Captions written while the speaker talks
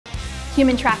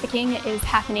Human trafficking is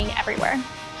happening everywhere.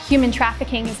 Human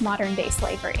trafficking is modern-day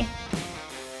slavery.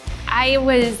 I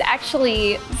was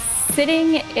actually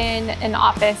sitting in an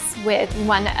office with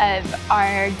one of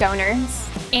our donors,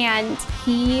 and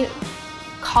he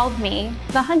called me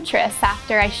the Huntress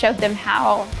after I showed them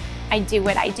how I do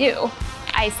what I do.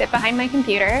 I sit behind my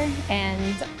computer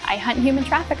and I hunt human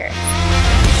traffickers.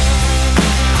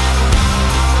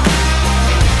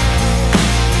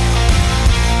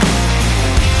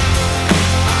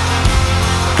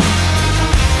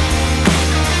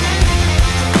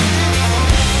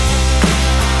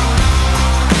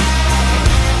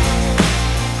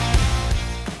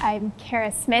 I'm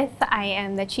Kara Smith. I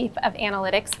am the Chief of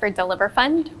Analytics for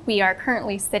DeliverFund. We are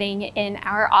currently sitting in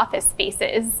our office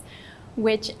spaces,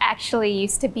 which actually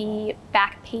used to be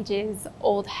Backpage's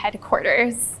old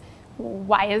headquarters.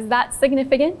 Why is that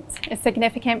significant? It's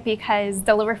significant because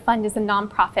DeliverFund is a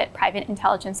nonprofit private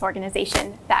intelligence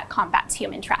organization that combats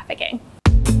human trafficking.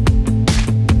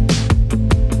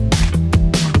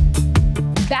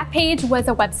 Backpage was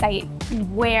a website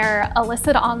where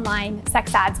illicit online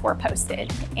sex ads were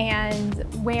posted, and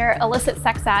where illicit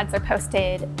sex ads are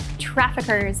posted,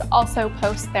 traffickers also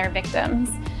post their victims.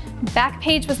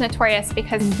 Backpage was notorious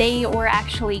because they were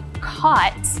actually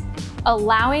caught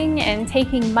allowing and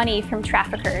taking money from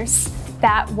traffickers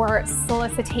that were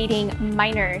soliciting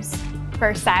minors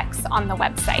for sex on the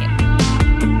website.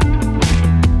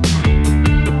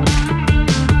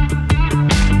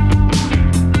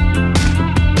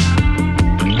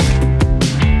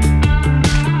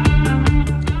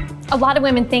 A lot of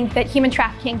women think that human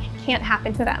trafficking can't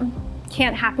happen to them,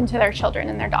 can't happen to their children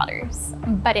and their daughters,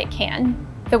 but it can.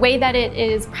 The way that it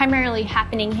is primarily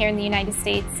happening here in the United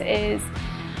States is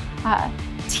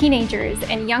teenagers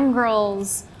and young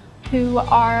girls who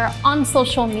are on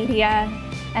social media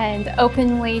and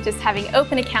openly just having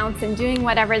open accounts and doing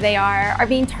whatever they are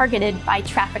being targeted by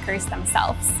traffickers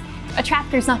themselves. A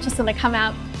trafficker's not just gonna come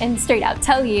out and straight out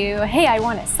tell you, hey, I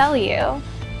wanna sell you.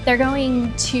 They're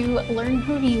going to learn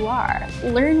who you are,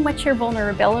 learn what your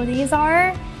vulnerabilities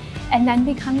are, and then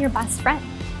become your best friend,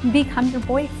 become your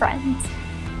boyfriend.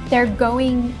 They're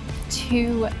going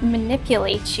to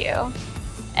manipulate you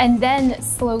and then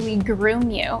slowly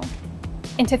groom you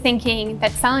into thinking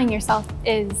that selling yourself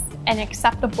is an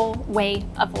acceptable way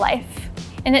of life.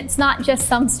 And it's not just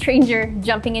some stranger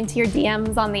jumping into your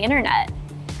DMs on the internet.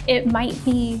 It might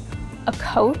be a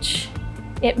coach.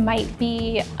 It might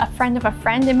be a friend of a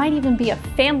friend. It might even be a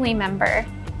family member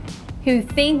who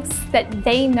thinks that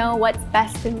they know what's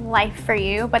best in life for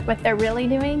you, but what they're really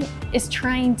doing is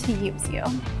trying to use you.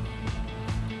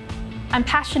 I'm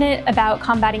passionate about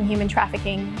combating human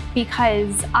trafficking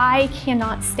because I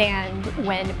cannot stand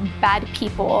when bad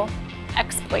people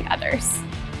exploit others,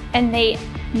 and they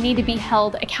need to be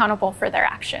held accountable for their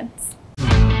actions.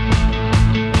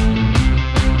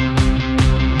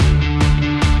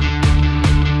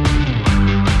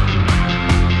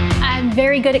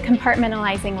 Very good at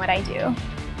compartmentalizing what I do,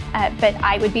 but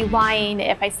I would be lying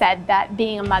if I said that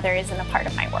being a mother isn't a part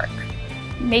of my work.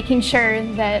 Making sure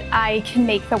that I can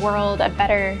make the world a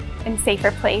better and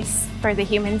safer place for the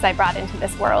humans I brought into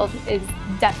this world is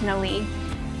definitely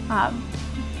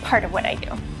part of what I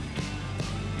do.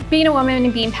 Being a woman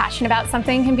and being passionate about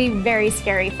something can be very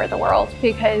scary for the world,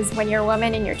 because when you're a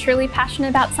woman and you're truly passionate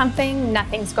about something,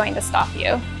 nothing's going to stop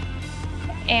you.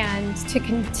 And to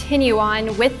continue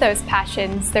on with those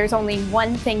passions, there's only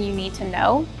one thing you need to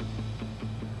know,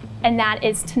 and that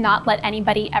is to not let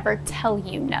anybody ever tell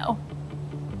you no.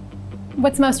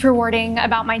 What's most rewarding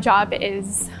about my job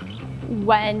is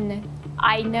when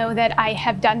I know that I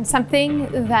have done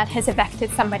something that has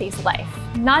affected somebody's life.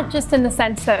 Not just in the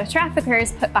sense that a trafficker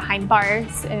is put behind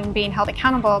bars and being held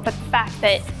accountable, but the fact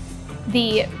that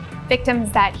the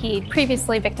victims that he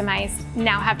previously victimized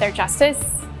now have their justice,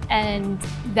 and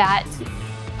that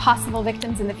possible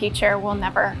victims in the future will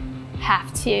never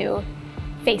have to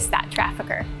face that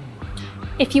trafficker.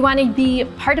 If you want to be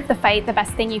part of the fight, the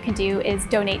best thing you can do is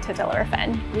donate to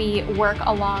DeliverFund. We work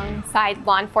alongside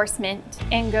law enforcement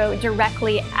and go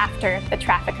directly after the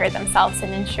trafficker themselves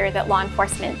and ensure that law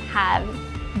enforcement have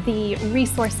the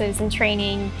resources and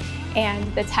training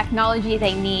and the technology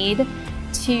they need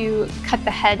to cut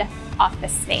the head off the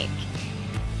snake.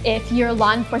 If you're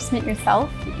law enforcement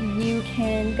yourself, you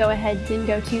can go ahead and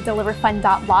go to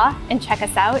deliverfund.law and check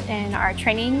us out and our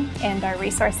training and our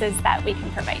resources that we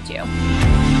can provide you.